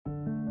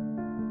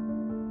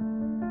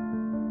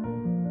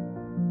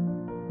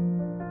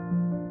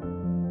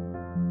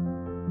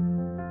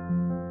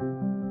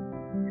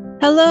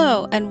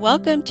Hello, and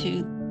welcome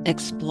to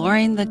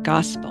Exploring the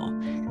Gospel,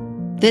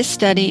 this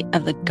study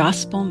of the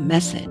gospel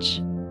message.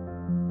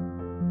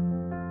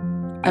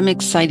 I'm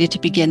excited to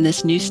begin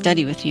this new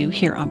study with you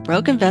here on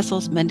Broken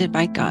Vessels Mended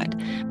by God.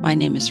 My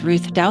name is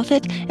Ruth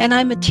Douthit, and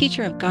I'm a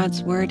teacher of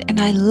God's Word, and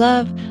I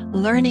love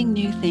learning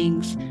new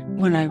things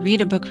when I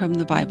read a book from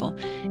the Bible,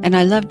 and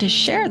I love to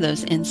share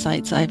those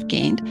insights I've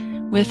gained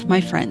with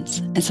my friends.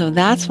 And so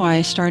that's why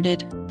I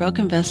started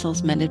Broken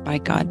Vessels Mended by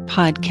God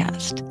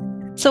podcast.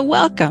 So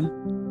welcome.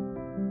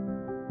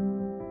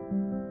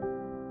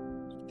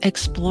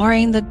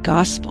 Exploring the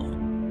Gospel.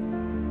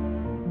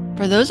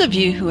 For those of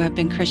you who have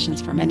been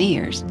Christians for many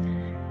years,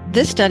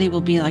 this study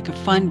will be like a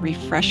fun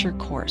refresher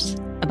course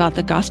about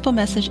the gospel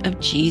message of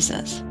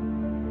Jesus.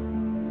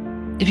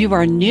 If you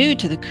are new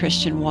to the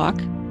Christian walk,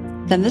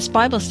 then this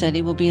Bible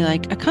study will be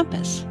like a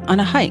compass on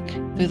a hike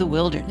through the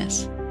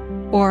wilderness,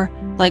 or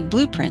like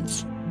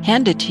blueprints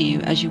handed to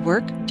you as you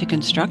work to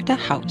construct a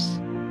house.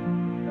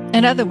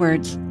 In other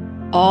words,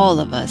 all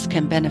of us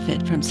can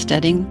benefit from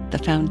studying the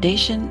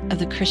foundation of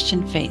the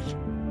Christian faith,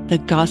 the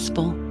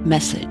gospel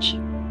message.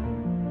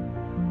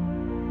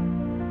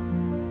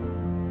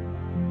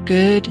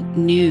 Good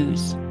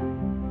news.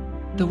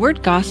 The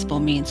word gospel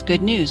means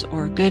good news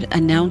or good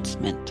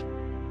announcement.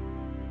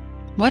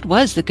 What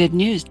was the good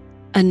news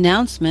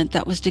announcement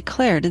that was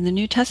declared in the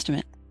New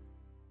Testament?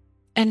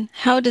 And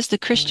how does the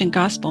Christian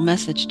gospel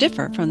message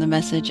differ from the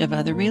message of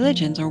other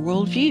religions or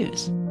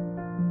worldviews?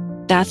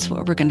 That's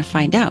what we're going to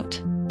find out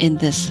in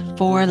this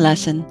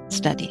 4-lesson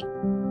study.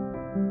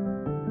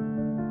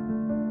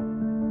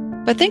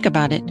 But think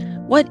about it.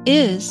 What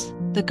is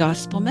the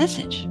gospel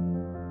message?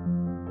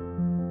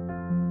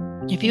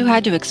 If you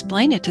had to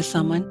explain it to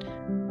someone,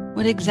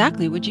 what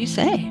exactly would you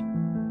say?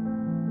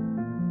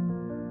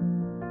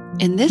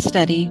 In this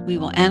study, we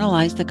will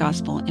analyze the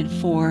gospel in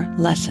 4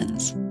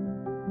 lessons.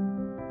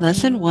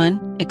 Lesson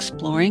 1,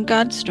 exploring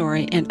God's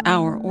story and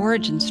our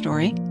origin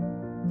story.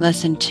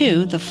 Lesson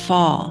 2, the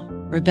fall,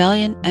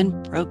 rebellion, and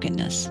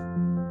brokenness.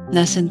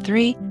 Lesson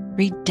 3,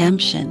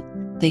 redemption,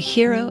 the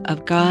hero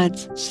of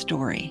God's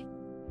story.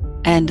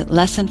 And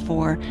Lesson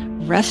 4,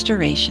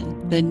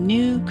 restoration, the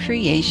new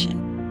creation.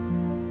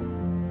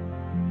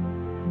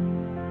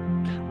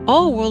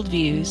 All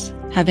worldviews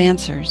have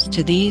answers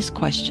to these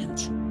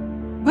questions.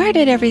 Where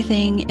did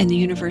everything in the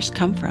universe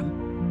come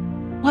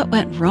from? What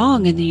went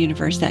wrong in the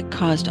universe that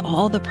caused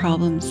all the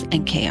problems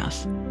and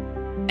chaos?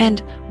 And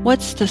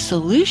what's the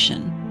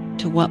solution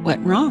to what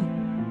went wrong?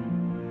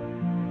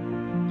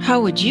 How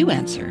would you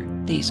answer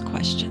these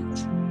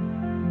questions?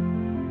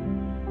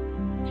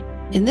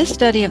 In this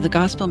study of the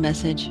gospel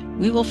message,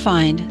 we will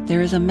find there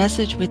is a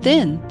message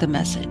within the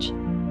message.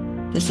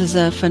 This is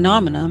a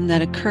phenomenon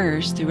that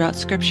occurs throughout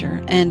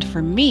Scripture, and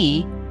for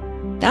me,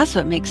 that's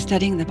what makes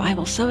studying the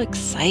Bible so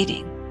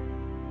exciting.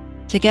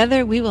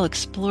 Together, we will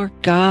explore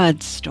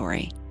God's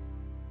story,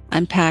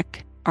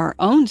 unpack our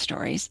own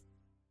stories,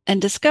 and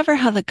discover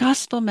how the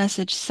gospel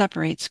message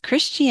separates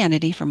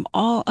Christianity from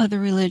all other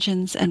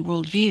religions and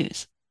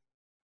worldviews.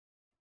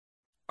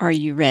 Are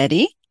you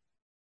ready?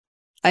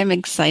 I'm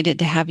excited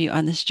to have you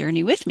on this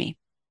journey with me,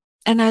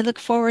 and I look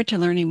forward to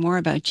learning more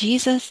about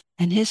Jesus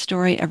and his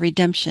story of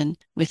redemption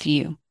with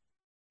you.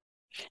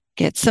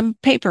 Get some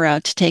paper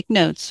out to take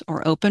notes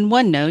or open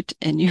OneNote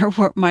in your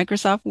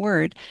Microsoft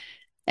Word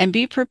and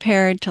be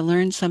prepared to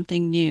learn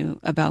something new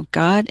about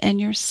God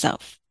and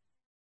yourself.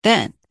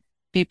 Then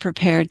be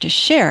prepared to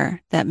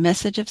share that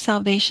message of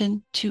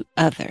salvation to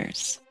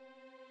others.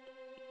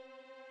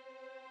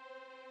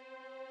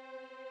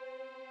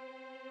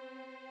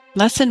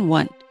 Lesson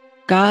 1,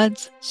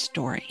 God's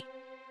story.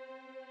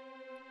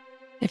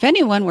 If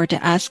anyone were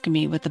to ask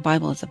me what the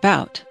Bible is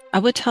about, I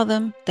would tell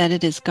them that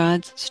it is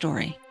God's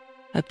story,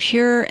 a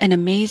pure and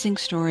amazing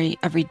story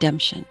of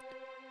redemption.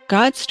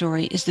 God's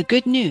story is the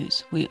good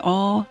news we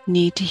all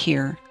need to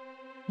hear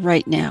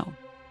right now.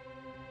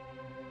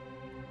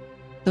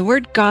 The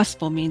word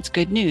gospel means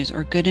good news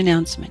or good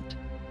announcement.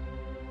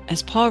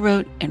 As Paul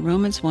wrote in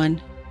Romans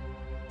 1,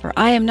 "For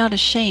I am not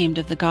ashamed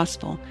of the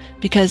gospel,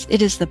 because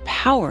it is the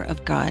power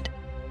of God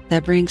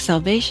that brings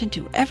salvation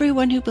to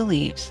everyone who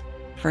believes,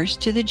 first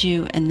to the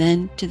Jew and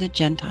then to the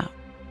Gentile."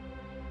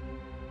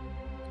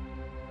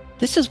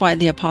 This is why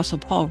the Apostle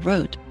Paul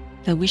wrote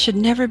that we should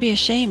never be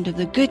ashamed of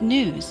the good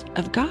news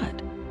of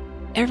God.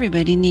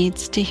 Everybody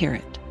needs to hear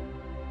it.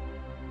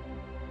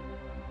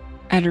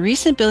 At a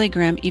recent Billy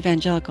Graham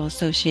Evangelical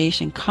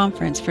Association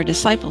conference for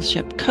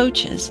discipleship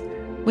coaches,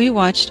 we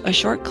watched a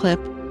short clip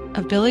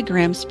of Billy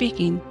Graham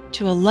speaking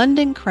to a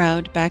London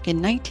crowd back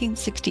in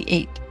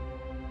 1968.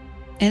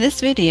 In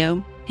this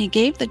video, he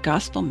gave the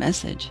gospel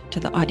message to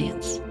the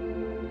audience.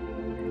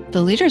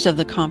 The leaders of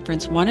the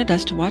conference wanted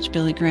us to watch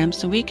Billy Graham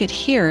so we could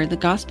hear the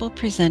gospel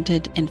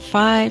presented in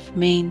 5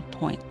 main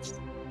points.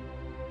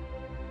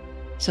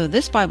 So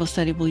this Bible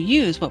study will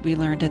use what we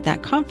learned at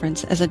that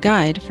conference as a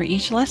guide for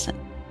each lesson.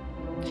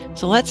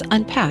 So let's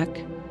unpack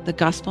the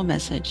gospel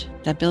message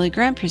that Billy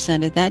Graham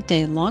presented that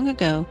day long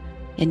ago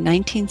in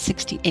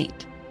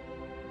 1968.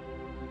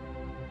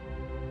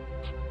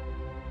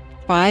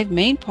 5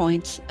 main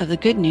points of the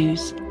good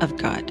news of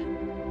God.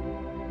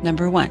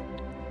 Number 1,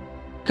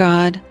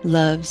 God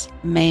loves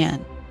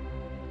man.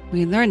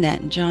 We learn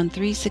that in John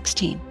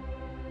 3:16.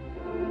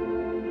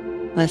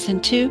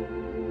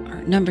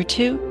 Number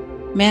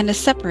 2, man is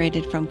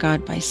separated from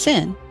God by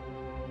sin.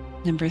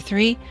 Number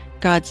 3,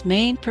 God's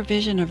main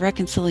provision of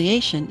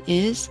reconciliation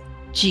is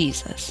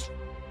Jesus.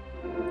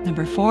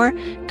 Number 4,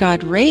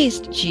 God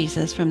raised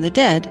Jesus from the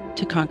dead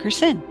to conquer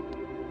sin.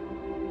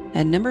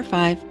 And number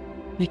 5,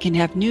 we can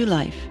have new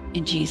life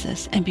in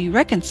Jesus and be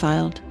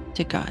reconciled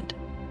to God.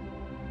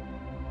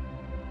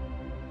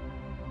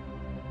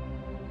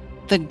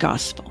 The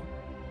gospel,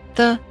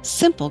 the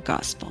simple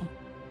gospel.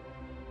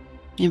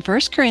 In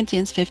 1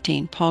 Corinthians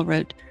 15, Paul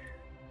wrote,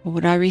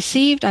 "What I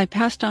received I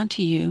passed on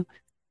to you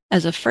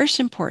as of first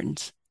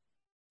importance,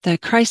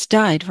 that Christ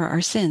died for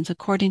our sins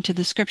according to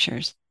the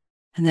Scriptures,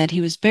 and that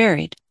he was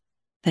buried,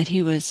 that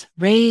he was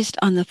raised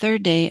on the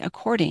third day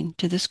according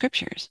to the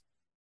Scriptures."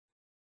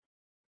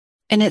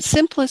 In its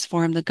simplest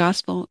form, the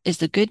gospel is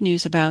the good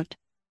news about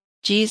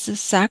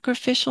Jesus'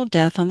 sacrificial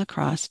death on the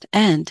cross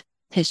and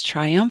his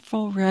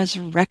triumphal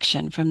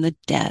resurrection from the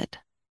dead.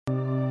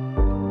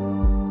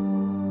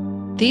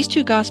 These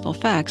two gospel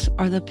facts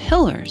are the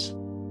pillars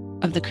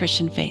of the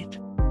Christian faith.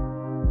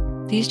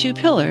 These two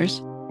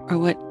pillars are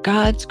what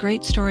God's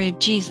great story of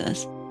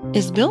Jesus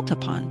is built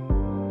upon.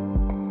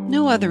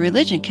 No other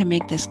religion can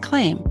make this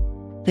claim.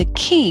 The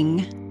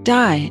King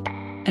died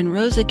and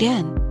rose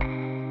again,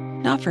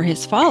 not for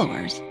his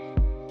followers,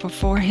 but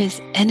for his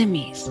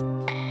enemies.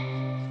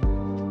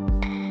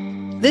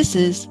 This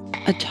is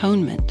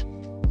atonement,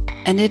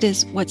 and it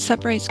is what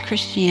separates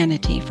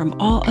Christianity from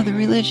all other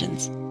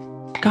religions.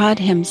 God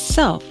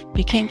himself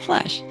became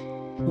flesh,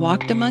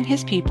 walked among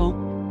his people,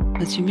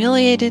 was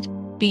humiliated,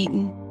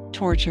 beaten,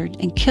 tortured,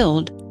 and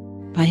killed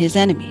by his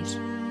enemies.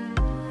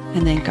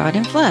 And then God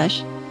in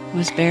flesh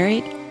was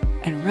buried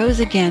and rose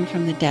again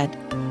from the dead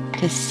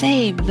to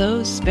save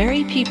those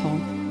very people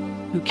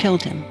who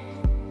killed him.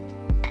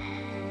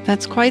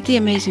 That's quite the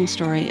amazing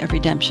story of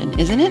redemption,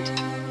 isn't it?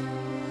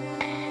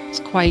 It's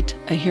quite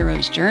a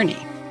hero's journey.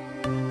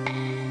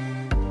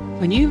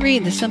 When you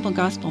read the simple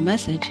gospel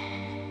message,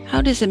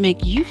 how does it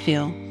make you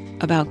feel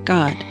about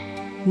God,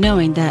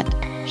 knowing that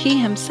he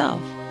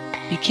himself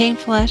became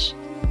flesh,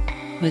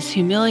 was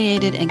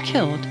humiliated and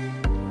killed,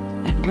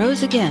 and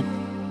rose again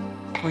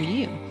for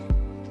you?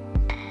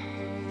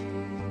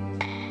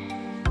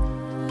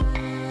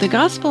 The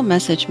gospel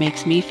message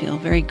makes me feel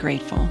very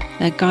grateful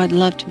that God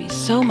loved me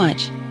so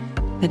much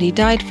that he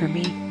died for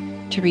me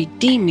to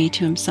redeem me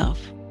to himself.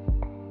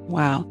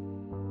 Wow.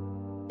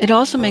 It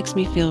also makes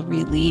me feel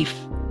relief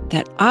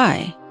that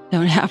I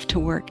don't have to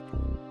work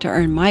to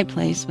earn my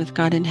place with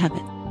God in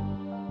heaven.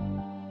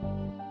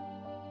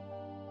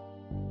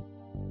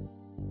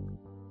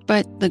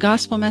 But the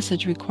gospel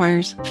message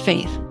requires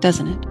faith,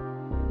 doesn't it?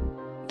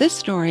 This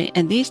story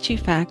and these two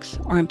facts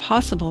are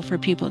impossible for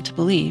people to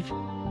believe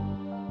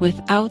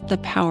without the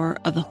power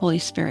of the Holy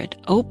Spirit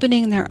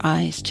opening their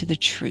eyes to the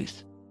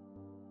truth.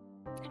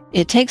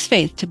 It takes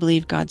faith to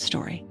believe God's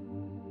story.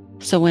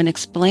 So when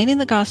explaining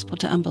the gospel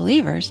to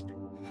unbelievers,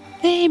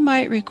 they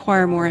might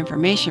require more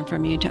information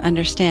from you to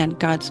understand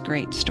God's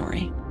great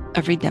story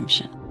of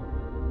redemption.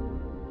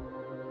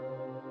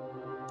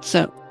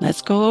 So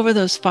let's go over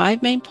those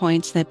 5 main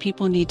points that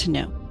people need to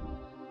know.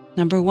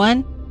 Number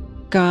 1,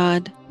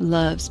 God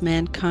loves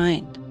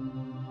mankind.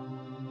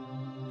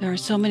 There are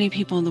so many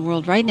people in the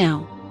world right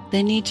now,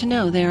 they need to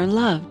know they are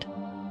loved.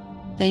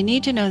 They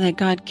need to know that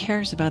God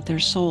cares about their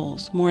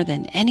souls more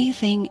than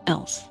anything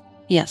else.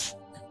 Yes,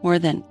 more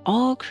than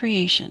all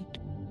creation.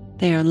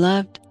 They are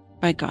loved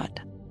by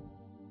God.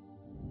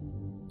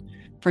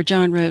 For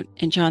John wrote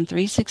in John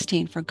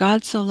 3:16, "For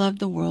God so loved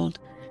the world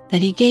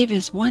that he gave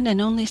his one and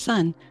only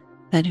Son,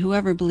 that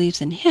whoever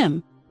believes in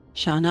him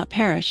shall not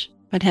perish,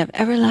 but have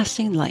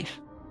everlasting life."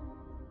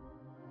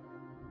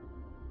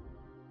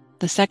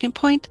 The second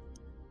point,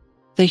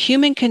 the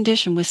human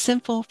condition was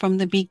sinful from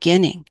the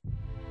beginning.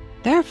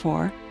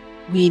 Therefore,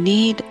 we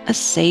need a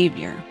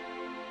Savior.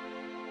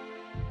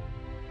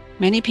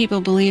 Many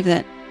people believe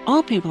that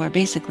all people are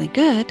basically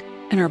good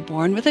and are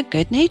born with a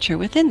good nature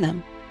within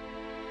them.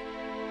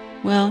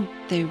 Well,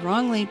 they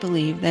wrongly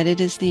believe that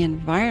it is the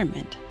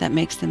environment that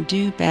makes them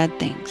do bad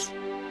things.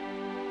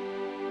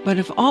 But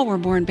if all were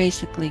born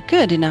basically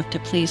good enough to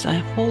please a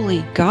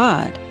holy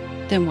God,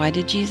 then why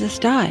did Jesus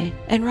die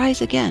and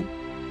rise again?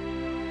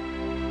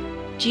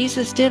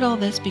 Jesus did all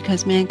this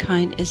because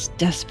mankind is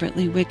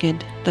desperately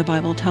wicked, the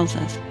Bible tells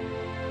us.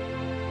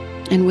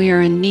 And we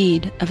are in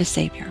need of a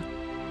Savior.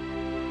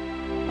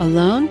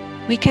 Alone,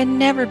 we can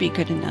never be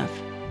good enough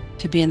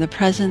to be in the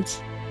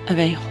presence of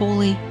a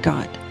holy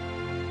God.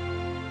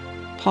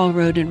 Paul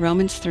wrote in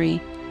Romans 3,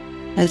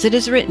 "As it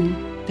is written,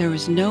 there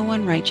was no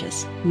one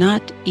righteous,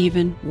 not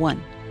even one.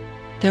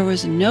 There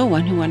was no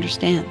one who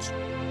understands.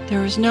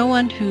 There was no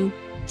one who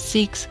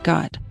seeks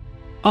God.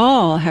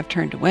 All have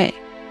turned away.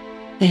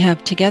 They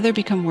have together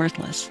become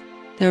worthless.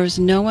 There is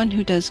no one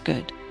who does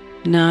good,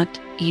 not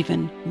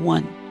even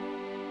one."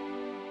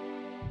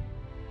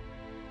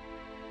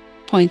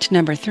 Point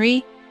number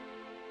 3,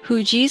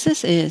 who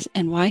Jesus is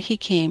and why he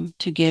came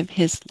to give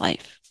his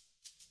life.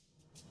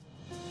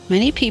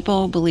 Many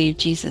people believe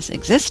Jesus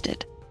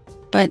existed,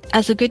 but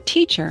as a good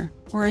teacher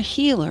or a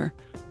healer,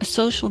 a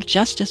social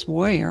justice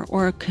warrior,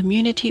 or a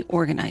community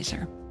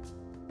organizer.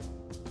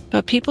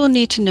 But people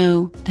need to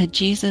know that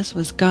Jesus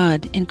was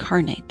God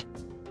incarnate,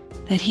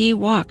 that he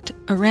walked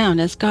around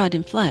as God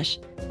in flesh,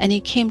 and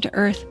he came to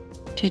earth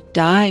to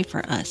die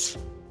for us.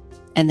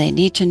 And they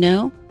need to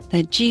know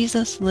that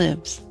Jesus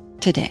lives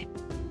today.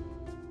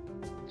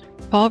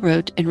 Paul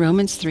wrote in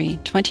Romans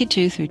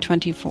 3:22 through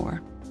 24,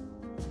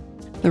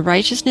 "The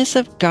righteousness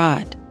of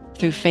God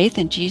through faith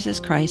in Jesus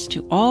Christ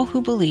to all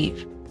who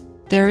believe.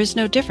 There is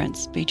no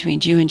difference between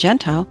Jew and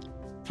Gentile,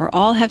 for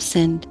all have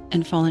sinned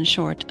and fallen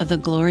short of the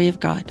glory of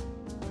God,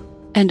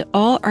 and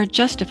all are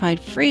justified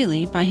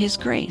freely by his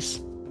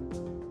grace,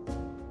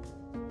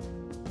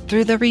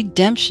 through the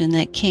redemption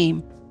that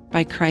came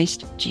by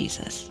Christ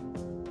Jesus."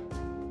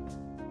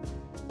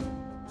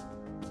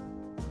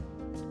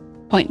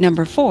 Point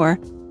number 4,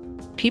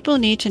 people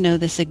need to know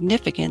the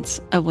significance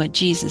of what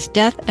Jesus'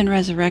 death and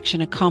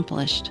resurrection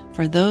accomplished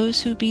for those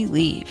who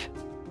believe.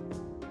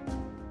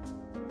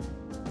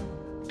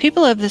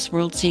 People of this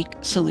world seek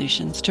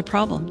solutions to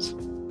problems,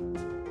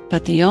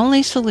 but the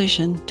only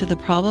solution to the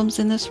problems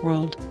in this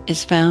world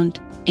is found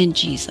in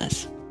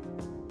Jesus.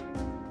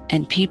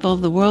 And people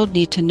of the world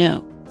need to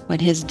know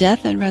what his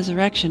death and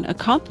resurrection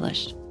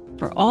accomplished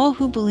for all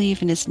who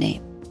believe in his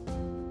name.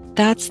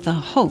 That's the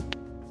hope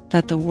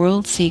that the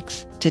world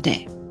seeks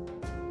today.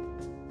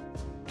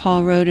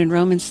 Paul wrote in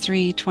Romans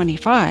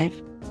 3:25,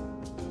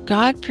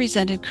 "God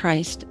presented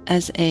Christ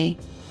as a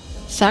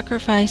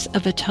sacrifice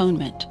of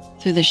atonement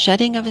through the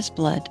shedding of his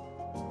blood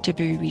to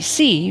be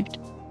received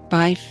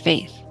by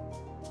faith."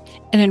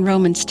 And in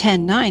Romans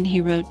 10:9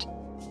 he wrote,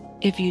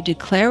 "If you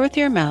declare with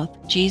your mouth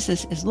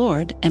Jesus is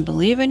Lord and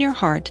believe in your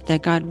heart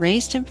that God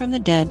raised him from the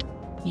dead,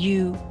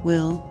 you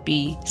will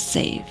be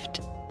saved."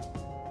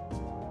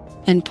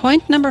 And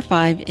point number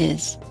 5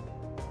 is,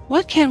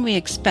 what can we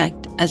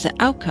expect as an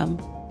outcome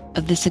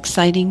of this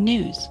exciting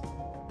news?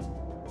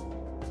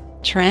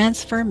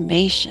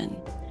 Transformation.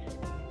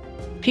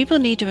 People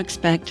need to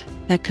expect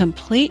that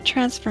complete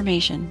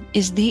transformation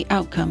is the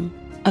outcome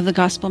of the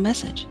gospel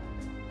message.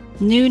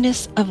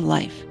 Newness of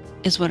life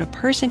is what a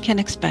person can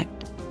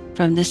expect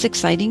from this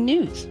exciting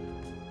news.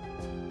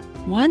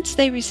 Once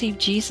they receive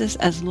Jesus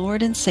as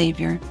Lord and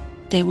Savior,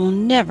 they will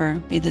never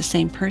be the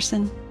same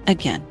person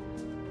again.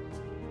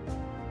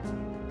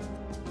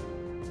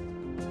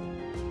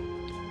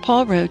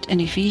 Paul wrote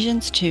in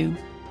Ephesians 2,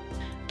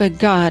 "But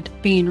God,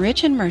 being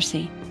rich in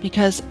mercy,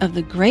 because of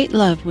the great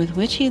love with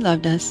which he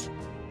loved us,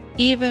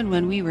 even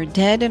when we were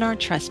dead in our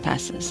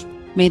trespasses,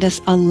 made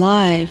us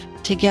alive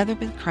together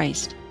with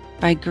Christ.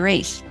 By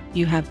grace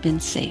you have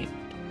been saved."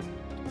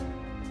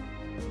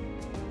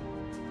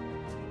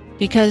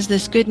 Because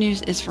this good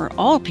news is for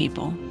all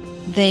people,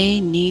 they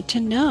need to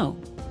know.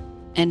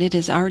 And it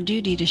is our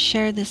duty to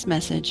share this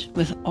message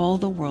with all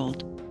the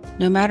world,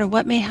 no matter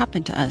what may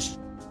happen to us.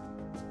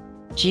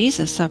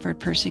 Jesus suffered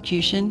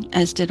persecution,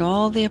 as did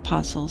all the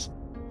apostles,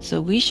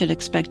 so we should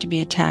expect to be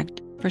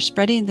attacked for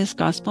spreading this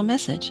gospel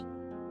message.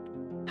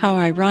 How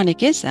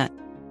ironic is that?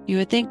 You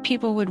would think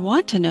people would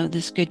want to know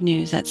this good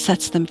news that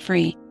sets them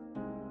free.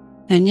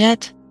 And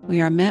yet, we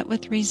are met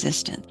with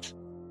resistance.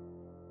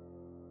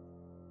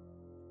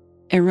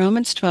 In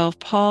Romans 12,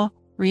 Paul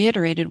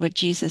reiterated what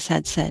Jesus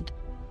had said,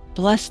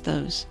 "Bless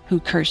those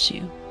who curse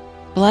you.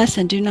 Bless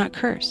and do not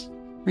curse.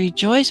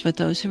 Rejoice with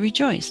those who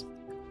rejoice.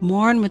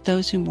 Mourn with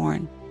those who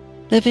mourn.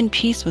 Live in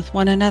peace with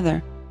one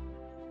another.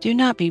 Do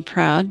not be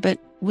proud, but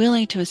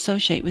willing to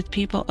associate with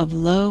people of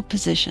low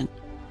position.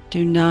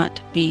 Do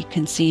not be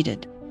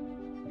conceited."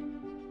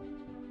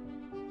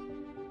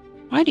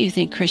 Why do you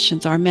think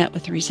Christians are met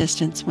with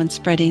resistance when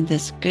spreading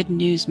this good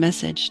news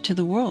message to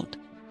the world?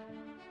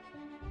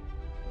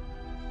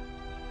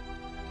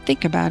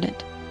 Think about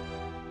it.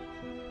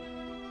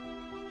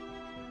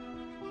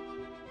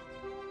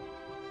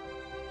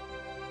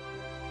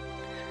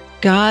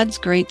 God's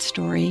great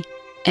story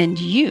and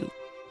you.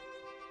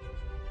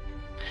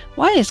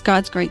 Why is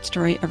God's great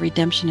story of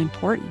redemption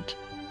important?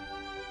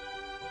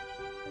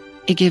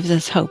 It gives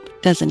us hope,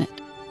 doesn't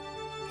it?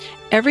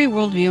 Every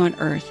worldview on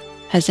earth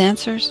has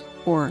answers,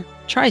 or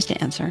tries to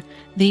answer,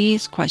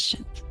 these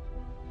questions.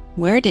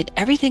 Where did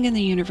everything in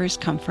the universe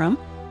come from?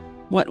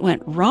 What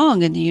went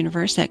wrong in the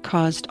universe that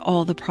caused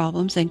all the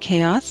problems and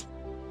chaos?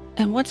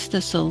 And what's the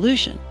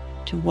solution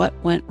to what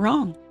went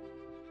wrong?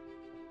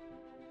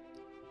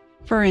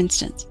 For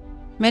instance,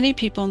 many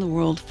people in the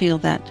world feel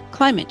that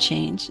climate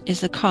change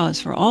is the cause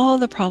for all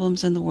the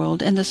problems in the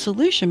world, and the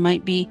solution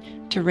might be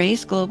to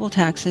raise global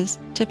taxes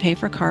to pay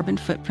for carbon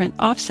footprint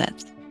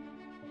offsets.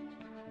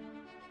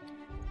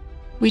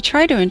 We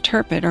try to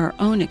interpret our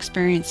own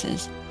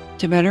experiences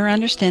to better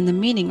understand the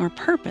meaning or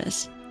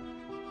purpose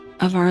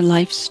of our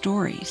life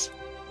stories.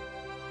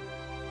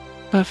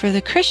 But for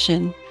the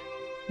Christian,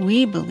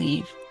 we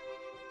believe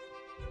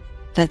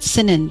that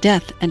sin and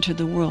death entered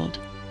the world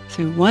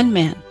through one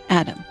man,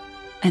 Adam,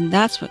 And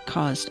that's what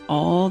caused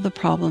all the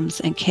problems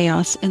and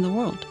chaos in the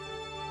world.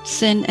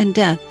 Sin and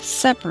death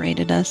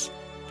separated us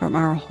from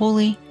our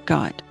holy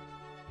God.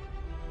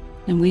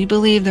 And we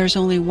believe there's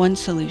only one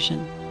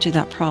solution to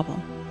that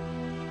problem.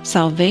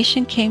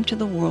 Salvation came to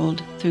the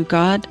world through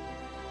God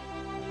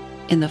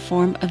in the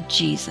form of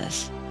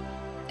Jesus.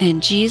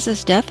 And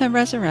Jesus' death and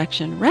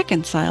resurrection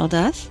reconciled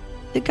us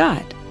to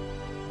God.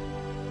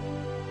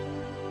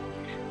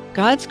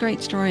 God's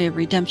great story of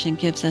redemption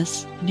gives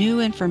us new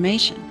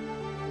information.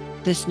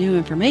 This new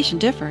information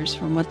differs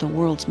from what the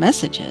world's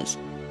message is.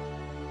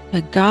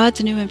 But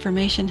God's new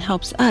information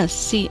helps us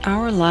see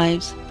our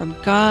lives from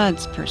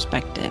God's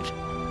perspective.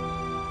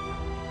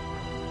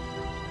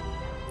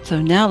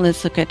 So now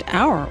let's look at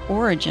our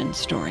origin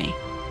story.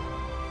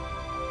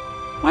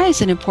 Why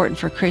is it important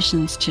for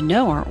Christians to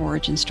know our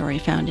origin story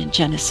found in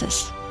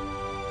Genesis?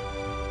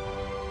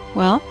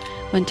 Well,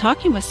 when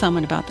talking with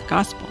someone about the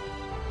gospel,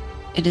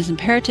 it is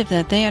imperative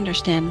that they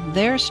understand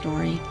their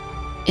story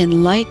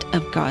in light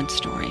of God's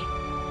story.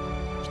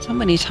 So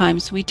many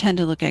times we tend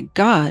to look at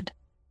God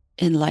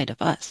in light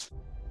of us.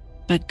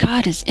 But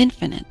God is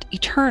infinite,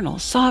 eternal,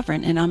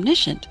 sovereign, and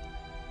omniscient.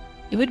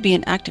 It would be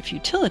an act of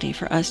futility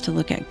for us to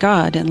look at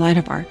God in light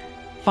of our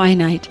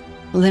finite,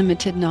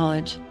 limited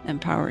knowledge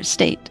and power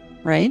state,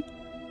 right?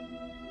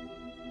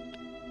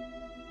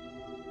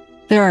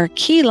 There are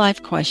key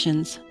life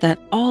questions that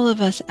all of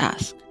us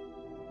ask.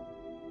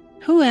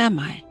 Who am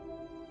I?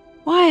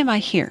 Why am I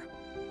here?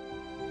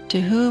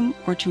 To whom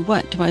or to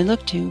what do I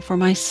look to for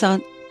my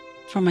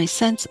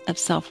sense of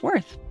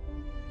self-worth?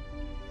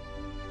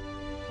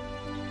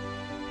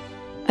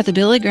 At the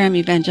Billy Graham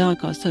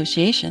Evangelical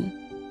Association,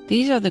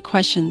 these are the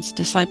questions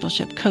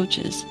discipleship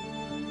coaches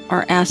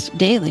are asked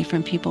daily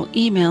from people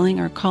emailing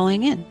or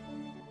calling in.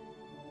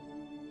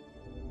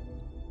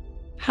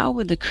 How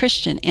would the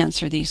Christian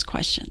answer these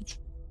questions?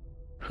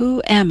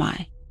 Who am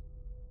I?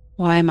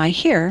 Why am I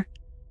here?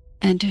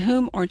 And to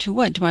whom or to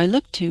what do I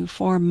look to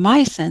for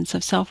my sense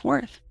of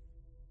self-worth?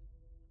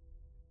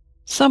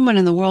 Someone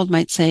in the world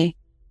might say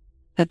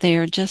that they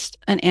are just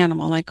an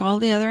animal like all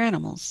the other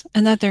animals,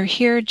 and that they're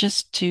here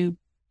just to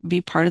be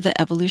part of the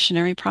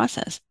evolutionary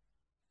process.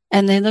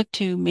 And they look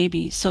to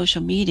maybe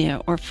social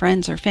media or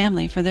friends or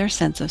family for their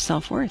sense of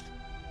self-worth.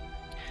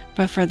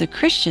 But for the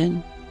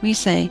Christian, we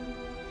say,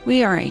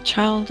 we are a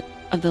child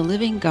of the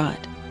living God,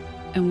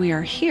 and we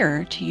are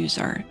here to use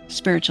our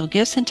spiritual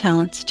gifts and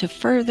talents to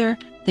further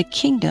the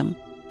kingdom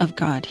of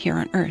God here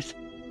on earth.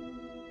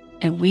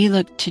 And we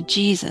look to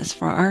Jesus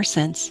for our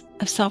sense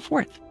of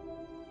self-worth.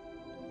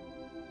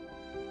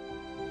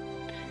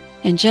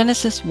 In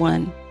Genesis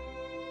 1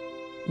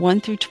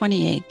 through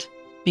 28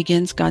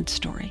 begins God's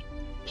story.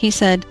 He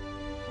said,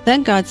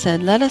 "Then God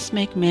said, let us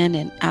make man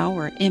in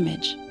our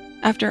image,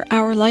 after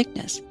our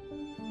likeness,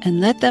 and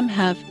let them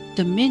have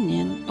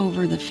dominion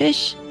over the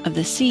fish of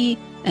the sea,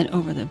 and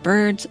over the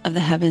birds of the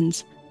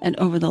heavens, and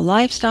over the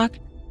livestock,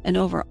 and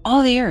over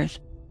all the earth,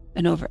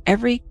 and over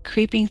every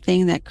creeping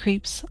thing that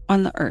creeps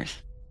on the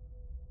earth."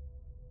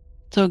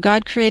 So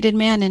God created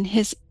man in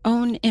his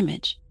own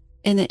image.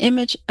 In the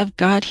image of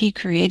God, he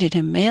created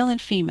him, male and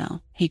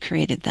female, he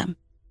created them.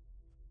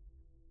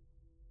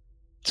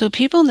 So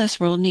people in this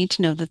world need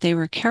to know that they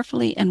were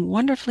carefully and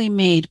wonderfully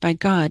made by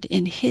God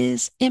in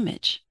his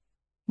image.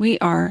 We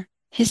are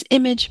his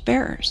image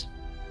bearers.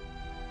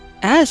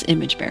 As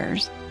image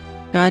bearers,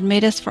 God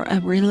made us for a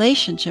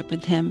relationship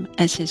with him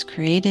as his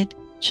created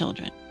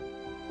children.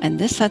 And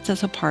this sets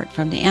us apart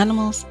from the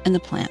animals and the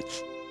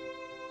plants,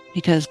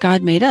 because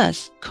God made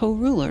us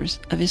co-rulers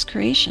of his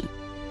creation.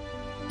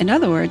 In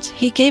other words,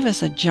 he gave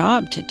us a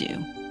job to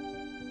do.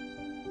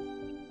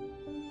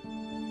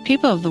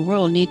 People of the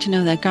world need to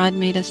know that God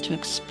made us to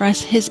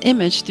express his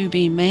image through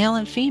being male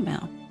and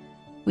female.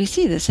 We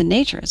see this in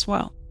nature as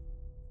well.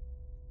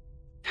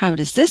 How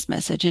does this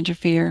message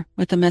interfere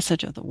with the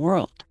message of the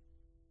world?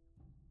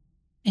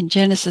 In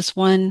Genesis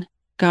 1,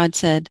 God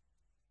said,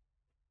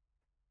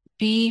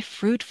 "Be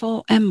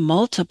fruitful and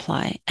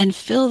multiply, and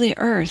fill the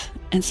earth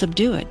and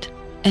subdue it,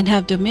 and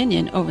have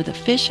dominion over the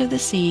fish of the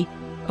sea,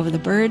 over the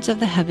birds of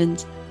the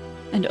heavens,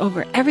 and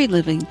over every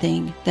living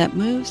thing that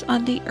moves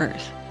on the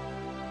earth."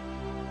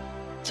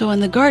 So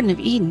in the Garden of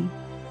Eden,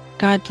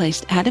 God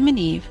placed Adam and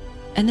Eve,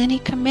 and then he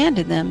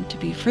commanded them to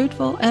be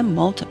fruitful and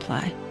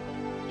multiply.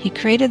 He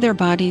created their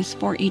bodies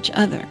for each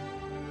other.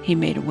 He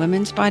made a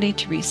woman's body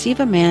to receive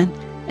a man,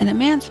 and a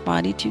man's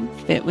body to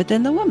fit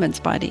within the woman's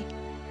body.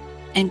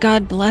 And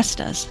God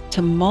blessed us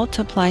to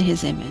multiply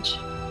his image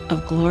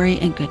of glory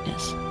and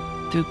goodness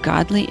through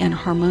godly and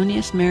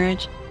harmonious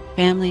marriage,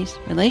 families,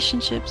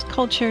 relationships,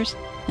 cultures,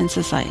 and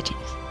societies.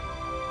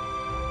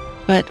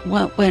 But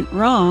what went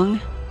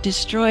wrong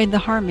destroyed the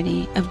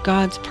harmony of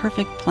God's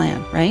perfect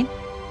plan, right?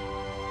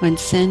 When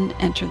sin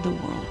entered the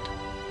world.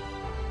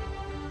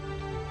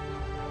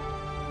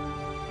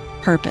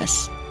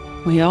 Purpose.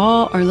 We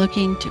all are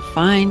looking to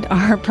find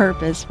our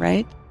purpose,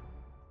 right?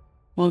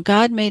 Well,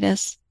 God made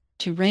us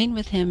to reign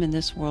with him in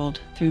this world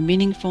through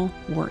meaningful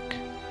work.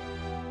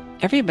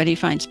 Everybody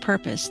finds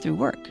purpose through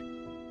work.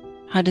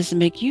 How does it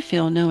make you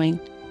feel knowing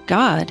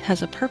God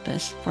has a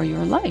purpose for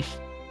your life.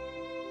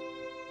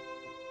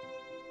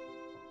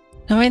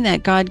 Knowing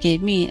that God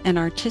gave me an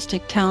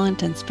artistic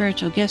talent and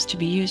spiritual gifts to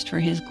be used for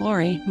His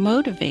glory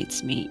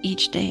motivates me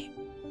each day.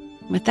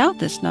 Without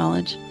this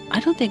knowledge, I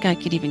don't think I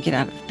could even get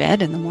out of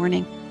bed in the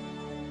morning.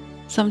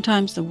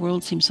 Sometimes the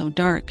world seems so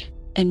dark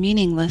and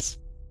meaningless.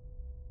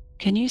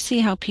 Can you see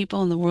how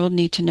people in the world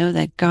need to know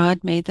that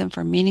God made them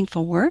for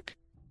meaningful work?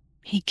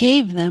 He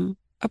gave them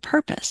a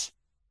purpose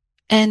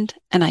and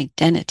an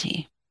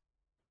identity.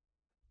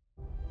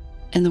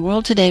 In the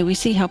world today, we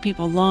see how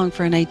people long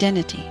for an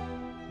identity.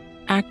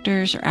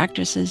 Actors or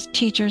actresses,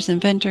 teachers,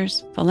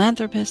 inventors,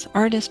 philanthropists,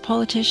 artists,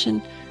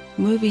 politician,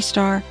 movie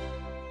star,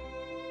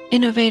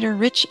 innovator,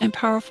 rich and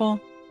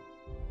powerful.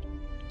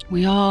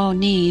 We all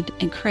need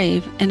and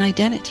crave an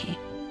identity.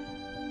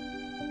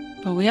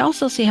 But we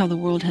also see how the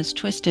world has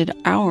twisted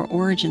our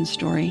origin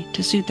story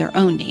to suit their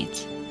own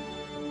needs.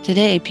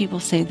 Today, people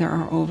say there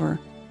are over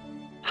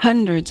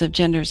hundreds of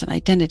genders and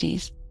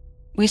identities.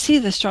 We see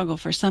the struggle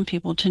for some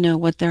people to know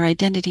what their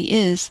identity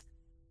is,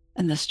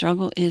 and the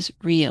struggle is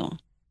real.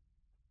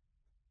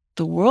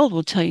 The world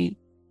will tell you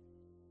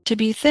to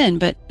be thin,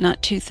 but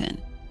not too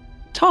thin.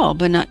 Tall,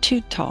 but not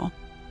too tall.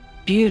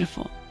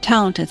 Beautiful,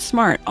 talented,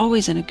 smart,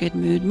 always in a good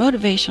mood,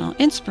 motivational,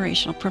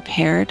 inspirational,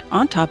 prepared,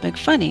 on topic,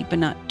 funny, but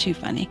not too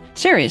funny,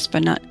 serious,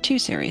 but not too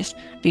serious,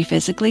 be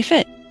physically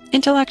fit,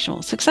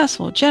 intellectual,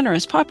 successful,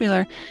 generous,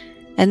 popular,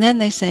 and then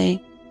they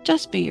say,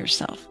 just be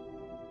yourself.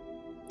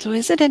 So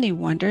is it any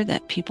wonder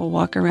that people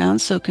walk around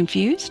so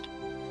confused?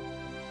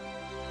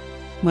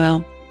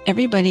 Well,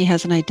 everybody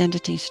has an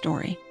identity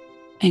story,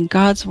 and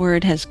God's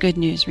Word has good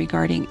news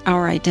regarding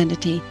our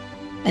identity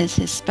as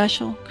His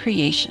special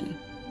creation.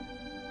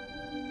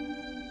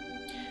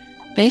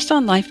 Based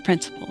on life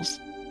principles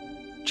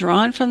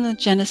drawn from the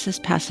Genesis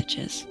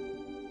passages,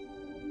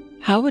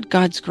 how would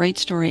God's great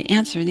story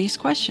answer these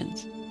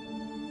questions?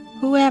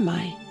 Who am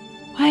I?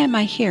 Why am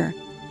I here?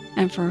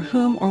 And for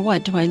whom or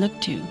what do I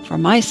look to for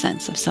my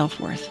sense of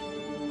self-worth?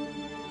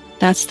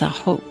 That's the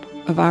hope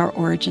of our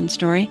origin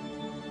story.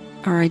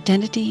 Our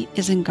identity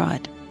is in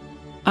God.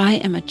 I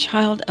am a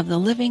child of the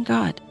living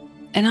God,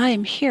 and I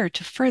am here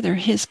to further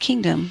His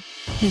kingdom,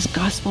 His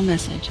gospel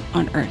message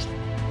on earth.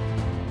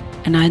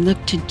 And I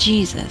look to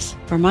Jesus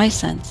for my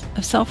sense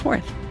of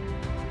self-worth.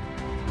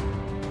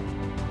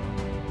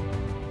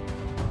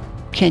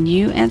 Can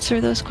you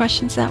answer those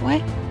questions that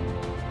way?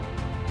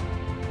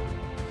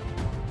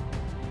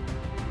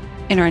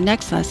 In our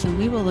next lesson,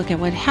 we will look at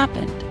what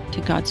happened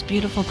to God's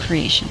beautiful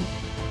creation,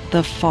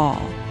 the fall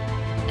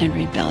and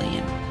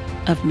rebellion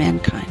of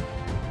mankind.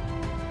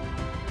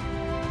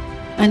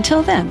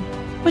 Until then,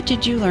 what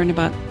did you learn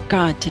about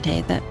God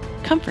today that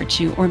comforts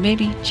you or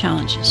maybe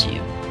challenges you?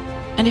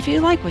 And if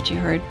you like what you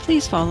heard,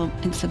 please follow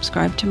and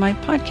subscribe to my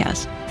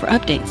podcast for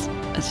updates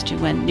as to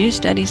when new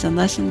studies and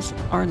lessons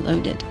are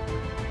loaded.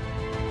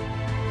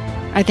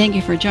 I thank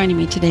you for joining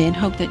me today and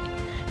hope that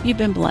you've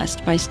been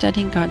blessed by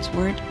studying God's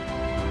Word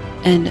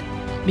and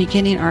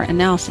beginning our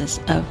analysis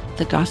of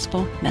the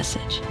gospel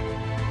message.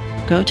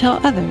 Go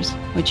tell others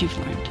what you've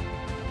learned.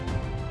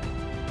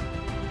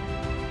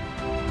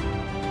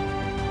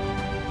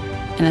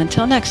 And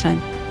until next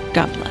time,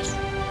 God bless.